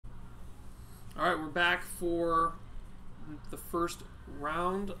Alright, we're back for the first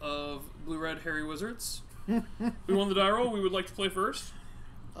round of Blue-Red Hairy Wizards. We won the die roll. We would like to play first.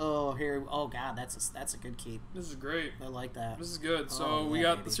 Oh, here! Oh God, that's a good keep. This is great. I like that. This is good. So Oh, we yeah,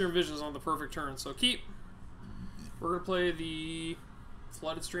 got baby. the Serum Visions on the perfect turn. So keep. We're gonna play the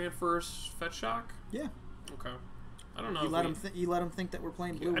Flooded Strand first. Fetch Shock. Yeah. Okay. I don't know. You if let we- him. You let him think that we're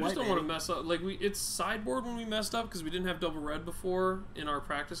playing blue I white. just don't want to mess up. Like it's sideboard when we messed up because we didn't have double red before in our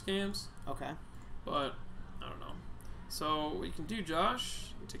practice games. Okay. But I don't know. So what you can do,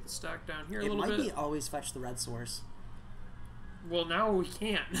 Josh? You take the stack down here a It little might bit. be always fetch the red source. Well, now we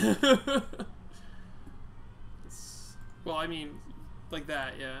can't. Well, I mean, like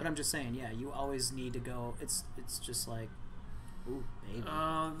that, yeah. But I'm just saying, yeah, you always need to go. It's just like, ooh, baby.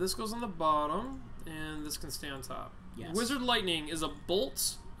 This goes on the bottom, and this can stay on top. Yes. Wizard Lightning is a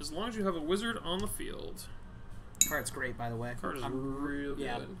bolt as long as you have a wizard on the field. Card's great, by the way. Card is real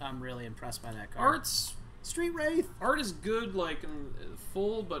Yeah, good. I'm really impressed by that card. Street Wraith. Art is good, like in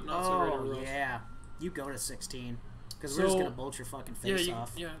full, but not so great in real. Yeah, you go to 16 because we're just gonna bolt your fucking face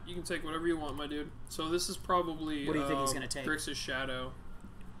off. Yeah, you can take whatever you want, my dude. So this is probably. What do you think he's gonna take? Grixis Shadow.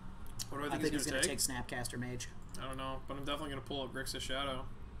 What do I I think think he's gonna take? Snapcaster Mage. I don't know, but I'm definitely gonna pull up Grixis Shadow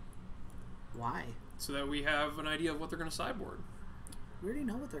Why? so that we have an idea of what they're gonna sideboard. We already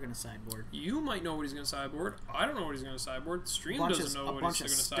know what they're gonna sideboard. You might know what he's gonna sideboard. I don't know what he's gonna sideboard. Stream doesn't know a what bunch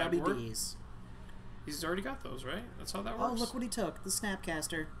he's of gonna stubby sideboard. Ds. He's already got those, right? That's how that Oh, works. look what he took. The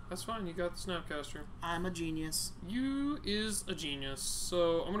Snapcaster. That's fine. You got the Snapcaster. I'm a genius. You is a genius.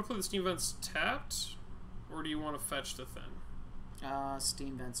 So I'm gonna play the Steam Vents tapped, or do you want to fetch the thing?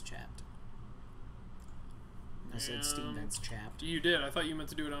 Steam Vents chapped. I said Steam Vents chapped. You did. I thought you meant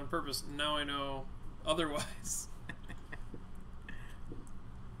to do it on purpose. Now I know otherwise.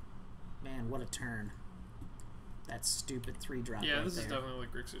 Man, what a turn. That stupid 3-drop Yeah, right this there. is definitely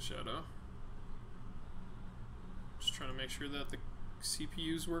like Grixis Shadow. Just trying to make sure that the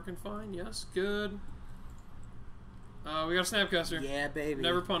CPU's working fine. Yes, good. We got a Snapcaster. Yeah, baby.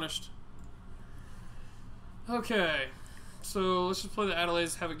 Never punished. Okay, so let's just play the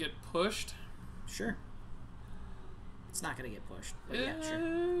Adelaides, have it get pushed. Sure. It's not going to get pushed. But yeah, sure.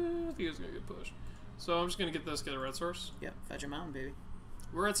 I think it's going to get pushed. So I'm just going to get this, get a red source. Yep, fetch a mountain, baby.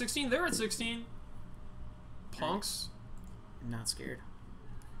 We're at 16, they're at 16. Punks. I'm not scared.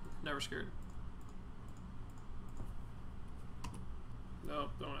 Never scared. Nope,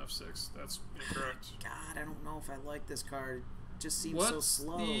 don't have 6. That's incorrect. God, I don't know if I like this card. It just seems What's so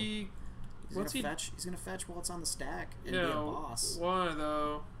slow. the... He's gonna fetch while it's on the stack and be a Yeah, boss. why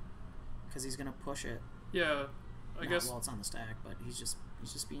though? Because he's gonna push it. Yeah, I Not guess. while it's on the stack, but he's just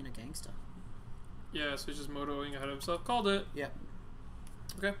being a gangsta. Yeah, so he's just motoing ahead of himself. Called it. Yep.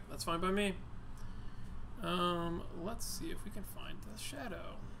 Okay, that's fine by me. Let's see if we can find the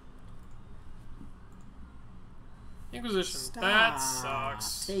shadow. Inquisition. Stop That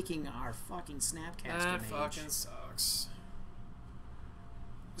sucks. taking our fucking Snapcaster That Mage. fucking sucks.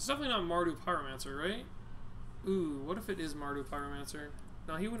 It's definitely not Mardu Pyromancer, right? Ooh, what if it is Mardu Pyromancer?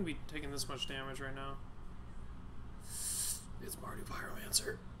 No, he wouldn't be taking this much damage right now. It's Mardu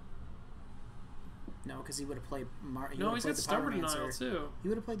Pyromancer. No, because he would have played. No, he's got Stubborn Denial too. He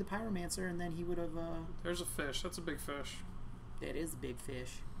would have played the Pyromancer, and then he would have. There's a fish. That's a big fish. That is a big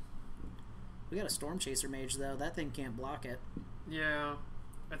fish. We got a Storm Chaser Mage though. That thing can't block it. Yeah,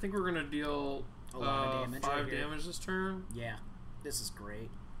 I think we're gonna deal A lot of damage 5 right here. damage this turn. Yeah, this is great.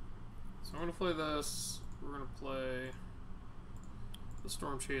 So I'm gonna play this. We're gonna play the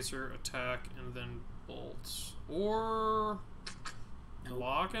Storm Chaser, attack, and then bolt. Or Nope.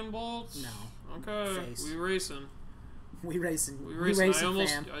 lock and bolt? No. Okay, Face. we racing. We racing. We We racing. racing, I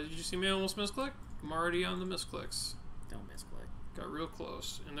almost, fam. did you see me almost misclick? I'm already on the misclicks. Don't misclick. Got real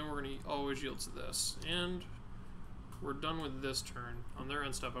close. And then we're gonna always yield to this. And we're done with this turn. On their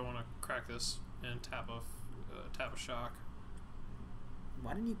end step, I want to crack this and tap a shock.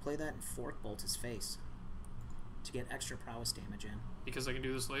 Why didn't you play that and Fork Bolt his face? To get extra prowess damage in. Because I can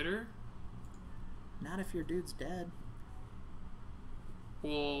do this later? Not if your dude's dead.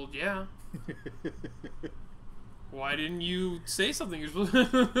 Well, yeah. Why didn't you say something? You're supposed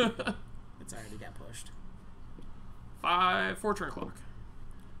It's already got pushed. 4 turn clock.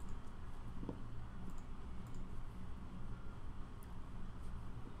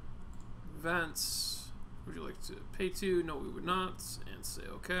 Vents. Would you like to pay to? No, we would not. And say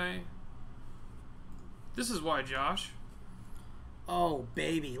okay. This is why, Josh. Oh,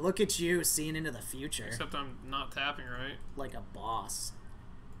 baby. Look at you seeing into the future. Except I'm not tapping, right? Like a boss.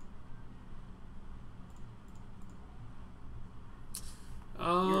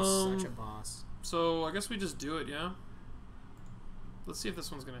 You're such a boss. So I guess we just do it, yeah? Let's see if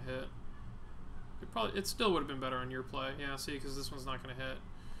this one's gonna hit. It still would have been better on your play. Yeah, see, because this one's not going to hit.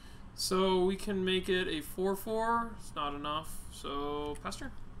 So we can make it a 4/4. It's not enough. So pass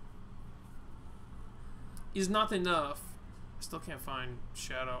turn. Is not enough. I still can't find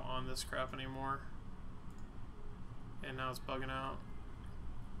shadow on this crap anymore. And now it's bugging out.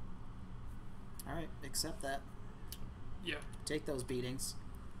 Alright, accept that. Yeah. Take those beatings.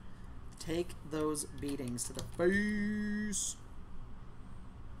 Take those beatings to the face.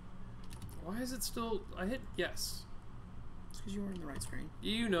 Why is it still... I hit yes. It's because you were in the right screen.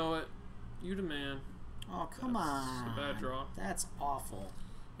 You know it. You the man. Oh, come on. That's a bad draw. That's awful.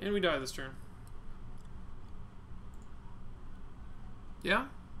 And we die this turn. Yeah?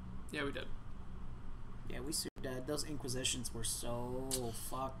 Yeah, we did. Yeah, we super dead. Those Inquisitions were so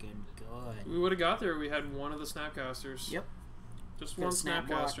fucking good. We would have got there if we had one of the Snapcasters. Yep. Just Good one snap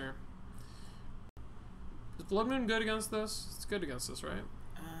Snapcaster. Is Blood Moon good against this? It's good against this, right?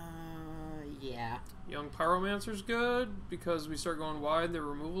 Yeah. Young Pyromancer's good because we start going wide. The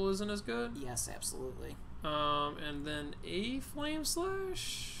removal isn't as good. Yes, absolutely. And then a Flame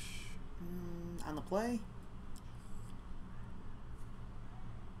Slash. On the play.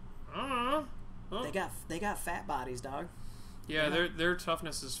 Oh. They got fat bodies, dog. Yeah, their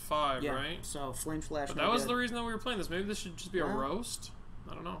toughness is 5, yeah. right? So Flame Slash. But that was the reason that we were playing this. Maybe this should just be a roast.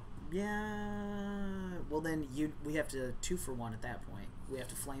 I don't know. Yeah. Well, then we have to 2-for-1 at that point. We have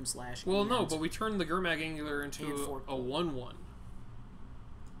to Flame Slash. Well, no, but we turned the Gurmag Angular into a 1/1.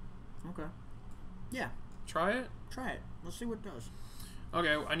 Okay. Yeah. Try it. Try it. Let's see what it does.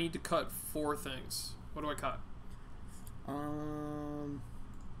 Okay, I need to cut 4 things. What do I cut? God,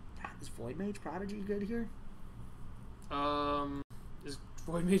 is Void Mage Prodigy good here? Is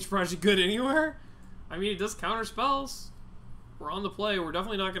Void Mage Prodigy good anywhere? I mean, it does counter spells. We're on the play. We're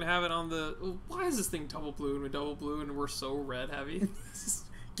definitely not going to have it on the... Why is this thing double blue and we're double blue and we're so red heavy?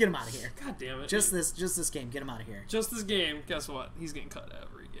 Get him out of here. God damn it. Just this game. Get him out of here. Just this game. Guess what? He's getting cut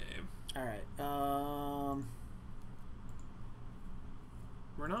every game. Alright.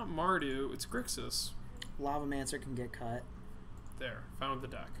 We're not Mardu. It's Grixis. Lavamancer can get cut. There. Found the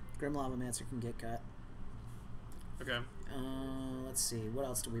deck. Grim Lavamancer can get cut. Okay. Let's see. What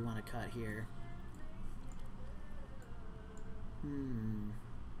else do we want to cut here?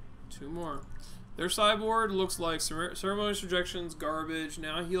 2 more. Their sideboard looks like Ceremonious Rejection's garbage.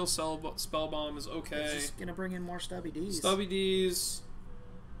 Now Heal Spellbomb is okay. It's just gonna bring in more Stubby Ds. Stubby Ds.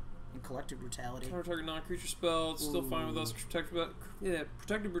 And Collective Brutality. Counter target non-creature spell. It's still fine with us. Protected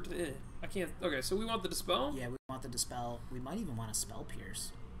Brutality. I can't... Okay, so we want the Dispel? Yeah, we want the Dispel. We might even want a Spell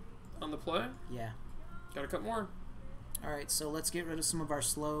Pierce. On the play? Yeah. Gotta cut more. Alright, so let's get rid of some of our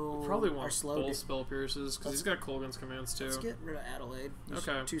slow... We'll probably want both Spell Pierces, because he's got Kolaghan's commands too. Let's get rid of Adelaide. He's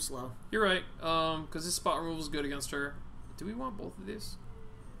too slow. You're right, because his spot removal is good against her. Do we want both of these?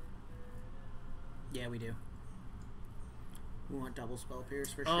 Yeah, we do. We want double Spell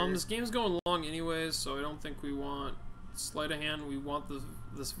Pierce for sure. This game's going long anyways, so I don't think we want Sleight of Hand. We want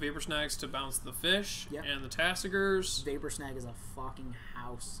this Vapor Snags to bounce the fish and the Tassigers. Vapor Snag is a fucking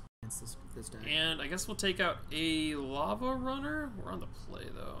house against this deck. And I guess we'll take out a Lava Runner. We're on the play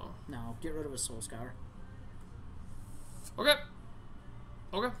though. No, get rid of a Soul Scour. Okay.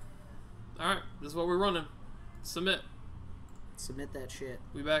 Okay. Alright, this is what we're running. Submit. Submit that shit.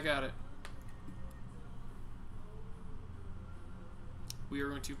 We back at it. We are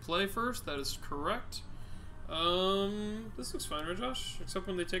going to play first. That is correct. This looks fine, right, Josh? Except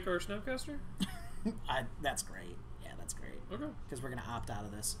when they take our Snapcaster? That's great. Yeah, that's great. Okay. Because we're going to opt out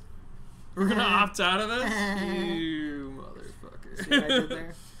of this. We're going to opt out of this? You motherfucker. See what I did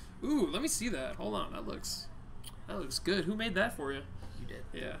there? Ooh, let me see that. Hold on. That looks good. Who made that for you? You did.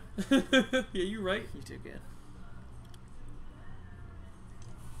 Yeah. Yeah, you right. You did good.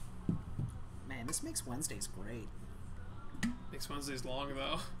 Man, this makes Wednesdays great. Makes Wednesdays long,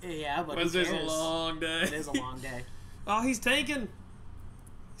 though. Yeah, but Wednesday's a long day. It is a long day. Oh, he's tanking.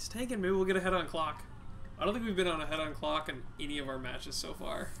 He's tanking. Maybe we'll get a head-on clock. I don't think we've been on a head-on clock in any of our matches so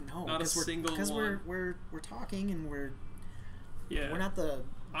far. No, not a single one. Because we're talking and we're not the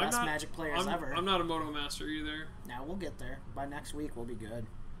best Magic players ever. I'm not a Moto Master either. Now we'll get there. By next week, we'll be good.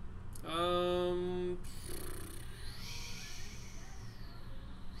 I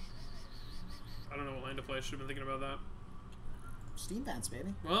don't know what land to play. I should have been thinking about that. Steam Vents,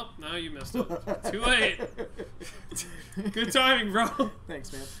 baby. Well, now you missed it. Too late. Good timing, bro.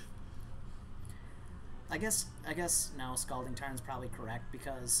 Thanks, man. I guess no, Scalding Tarn's probably correct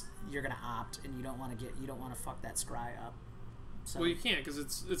because you're gonna opt and you don't want to fuck that scry up. So. Well, you can't because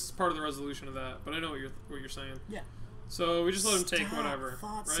it's part of the resolution of that. But I know what you're saying. Yeah. So we just let him take whatever.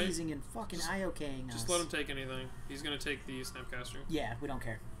 Thought right? seizing and fucking IOKing us. Just let him take anything. He's gonna take the Snapcaster. Yeah, we don't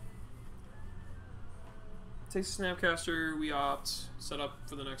care. Takes a Snapcaster, we opt, set up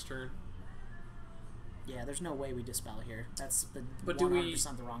for the next turn. Yeah, there's no way we dispel here. That's the But 100% do we...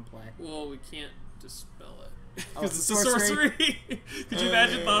 the wrong play. Well, we can't dispel it. Oh, Because it's it's a a sorcery? sorcery! Could you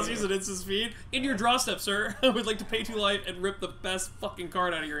imagine Thoughtseizes at instant speed? In your draw step, sir, I would like to pay 2 life and rip the best fucking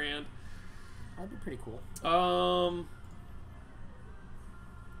card out of your hand. That'd be pretty cool. I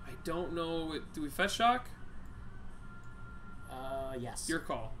don't know. Do we fetch shock? Yes. Your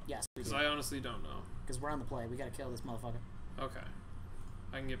call. Yes, we Because do. I honestly don't know. Because we're on the play. We gotta kill this motherfucker. Okay.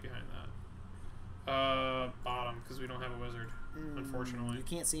 I can get behind that. Bottom, because we don't have a wizard, unfortunately. You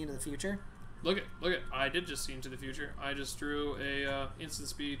can't see into the future? Look at. I did just see into the future. I just drew a instant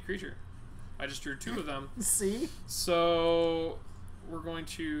speed creature. I just drew 2 of them. See? So we're going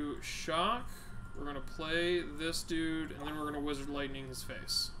to shock. We're going to play this dude, and then we're going to wizard lightning his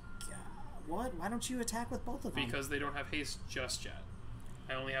face. What? Why don't you attack with both of them? Because they don't have haste just yet.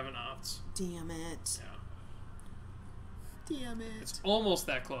 I only have an opt. Damn it. Yeah. Damn it. It's almost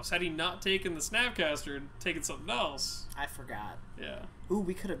that close. Had he not taken the Snapcaster and taken something else. I forgot. Yeah. Ooh,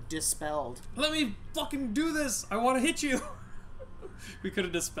 we could have dispelled. Let me fucking do this. I want to hit you. We could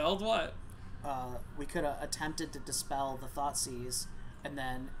have dispelled what? We could have attempted to dispel the Thoughtseize, and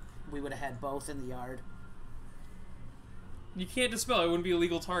then we would have had both in the yard. You can't dispel. It wouldn't be a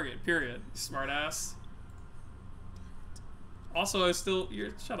legal target. Period. Smartass. Also, I still.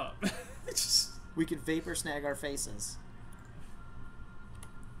 You're shut up. Just... We could vapor snag our faces.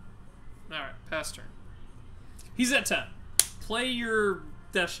 All right, pass turn. He's at 10. Play your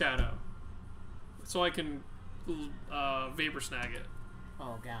Death Shadow, so I can vapor snag it.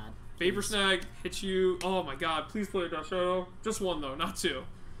 Oh god. Vapor snag hits you. Oh my god! Please play Death Shadow. Just 1 though, not 2.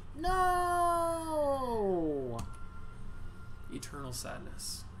 No! Eternal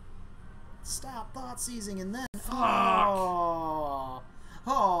sadness. Stop thought seizing and then. Fuck. Oh.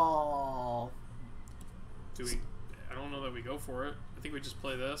 Oh. Do we? I don't know that we go for it. I think we just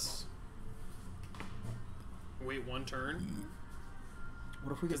play this. Wait 1 turn.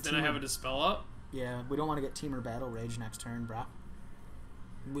 What if we get? Because then I have a dispel up. Yeah, we don't want to get Teamer Battle Rage next turn, brah.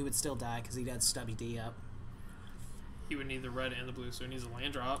 We would still die because he'd had Stubby D up. He would need the red and the blue, so he needs a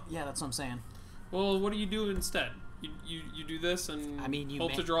land drop. Yeah, that's what I'm saying. Well, what do you do instead? You do this and I mean, you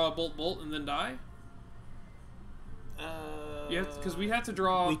hope to draw a bolt and then die. Yeah, because we have to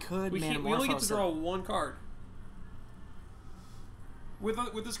draw. We could. We only get to draw 1 card.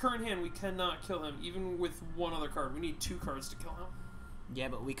 With this current hand, we cannot kill him, even with 1 other card. We need 2 cards to kill him. Yeah,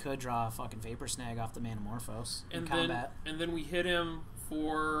 but we could draw a fucking Vapor Snag off the Manamorphose in And combat. then we hit him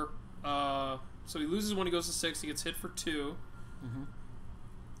for. So he loses when he goes to 6. He gets hit for 2.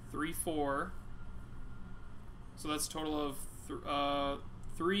 3, 4. So that's a total of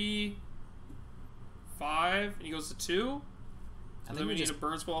 3, 5, and he goes to 2. And then we need a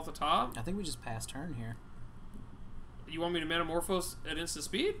burn spell off the top. I think we just pass turn here. You want me to Manamorphose at instant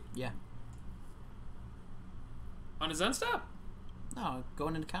speed? Yeah. On his end step? No,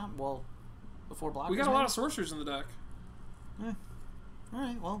 going into comp. Well, before blockers. We got a lot of sorcerers in the deck. Yeah. All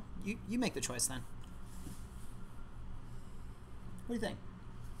right. Well, you make the choice then. What do you think?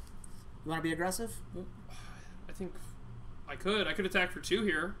 You want to be aggressive? Well, I think I could. I could attack for 2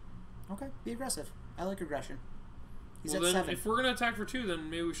 here. Okay, be aggressive. I like aggression. He's Well, at then 7. if we're gonna attack for 2, then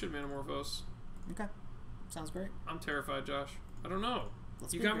maybe we should Manamorphose. Okay, sounds great. I'm terrified, Josh. I don't know.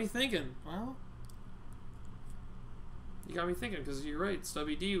 Let's You be got me thinking. Well, You got me thinking, because you're right.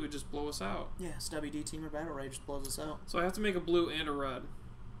 Stubby D would just blow us out. yeah, Stubby D Teamer Battle Rage just blows us out. So I have to make a blue and a red.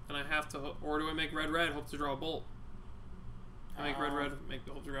 And I have to... Or do I make red, hope to draw a bolt? I make red, make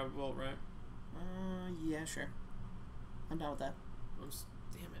hope to grab a bolt, right? Yeah, sure. I'm down with that.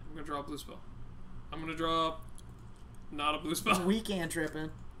 Damn it. I'm going to draw a blue spell. I'm going to draw... Not a blue spell. We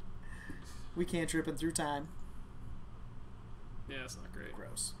cantripping. We cantripping through time. Yeah, it's not great.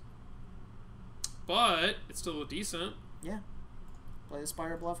 Gross. But it's still decent. Yeah. Play the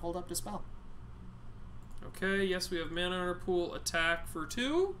Spire Bluff, hold up, dispel. Okay, yes, we have mana in our pool. Attack for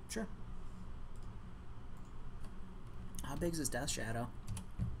 2. Sure. How big is his Death Shadow?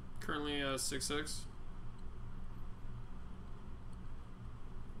 Currently 6/6.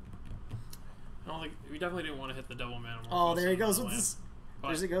 I don't think we definitely didn't want to hit the double mana. Oh, there he goes with this.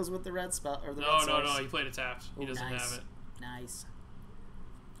 But, There he goes with the red spell or the red no, source. he played it tapped. He Ooh, doesn't nice. have it. Nice.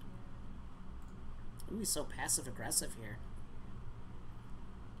 Ooh, he's so passive aggressive here.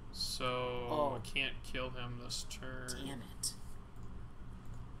 So I can't kill him this turn. Damn it.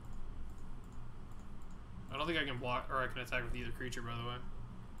 I don't think I can block or I can attack with either creature, by the way.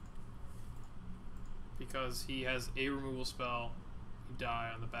 Because he has a removal spell, you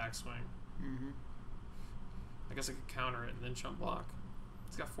die on the backswing. I guess I could counter it and then chump block.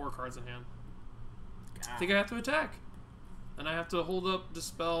 He's got 4 cards in hand. I think I have to attack. And I have to hold up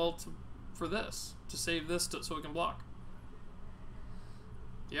Dispel for this. To save this so it can block.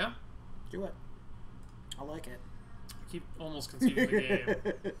 Yeah? Do it. I like it. I keep almost conceding the game.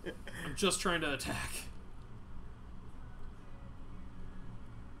 I'm just trying to attack.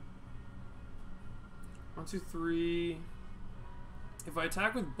 One, two, three. If I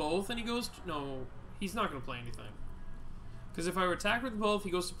attack with both and he goes... No, he's not going to play anything. Because if I attack with both, he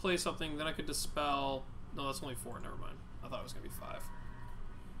goes to play something, then I could Dispel... No, that's only 4. Never mind. I thought it was going to be 5.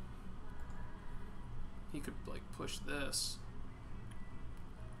 He could, like, push this.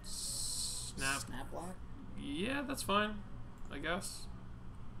 Snap. Snap block? Yeah, that's fine. I guess.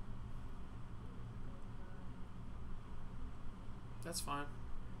 That's fine.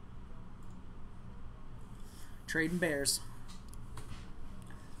 Trading bears.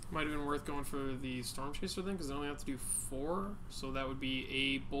 Might have been worth going for the Storm Chaser thing, because I only have to do 4. So that would be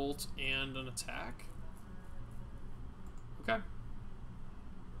a bolt and an attack. Okay.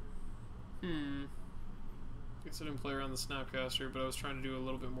 Guess I didn't play around the Snapcaster, but I was trying to do a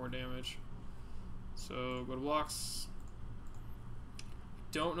little bit more damage. So, go to blocks.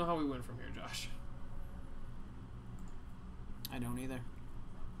 Don't know how we win from here, Josh. I don't either.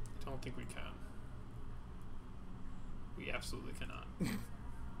 I don't think we can. We absolutely cannot.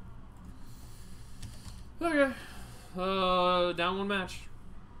 Okay. Down 1 match.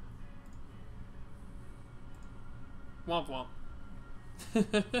 Womp womp.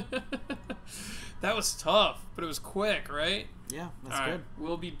 That was tough, but it was quick, right? Yeah, that's All right, good.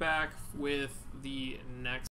 we'll be back with the next